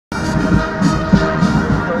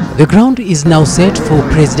The ground is now set for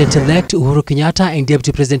President-elect Uhuru Kenyatta and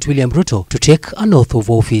Deputy President William Ruto to take an oath of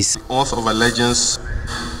office. Oath of allegiance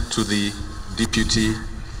to the Deputy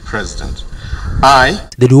President. I...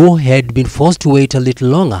 The duo had been forced to wait a little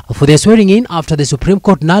longer for their swearing in after the Supreme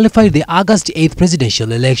Court nullified the August 8th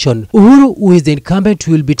presidential election. Uhuru, who is the incumbent,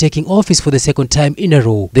 will be taking office for the second time in a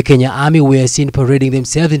row. The Kenya Army were seen parading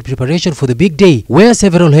themselves in preparation for the big day, where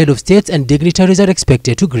several head of states and dignitaries are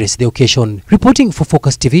expected to grace the occasion. Reporting for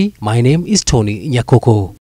Focus TV, my name is Tony Nyakoko.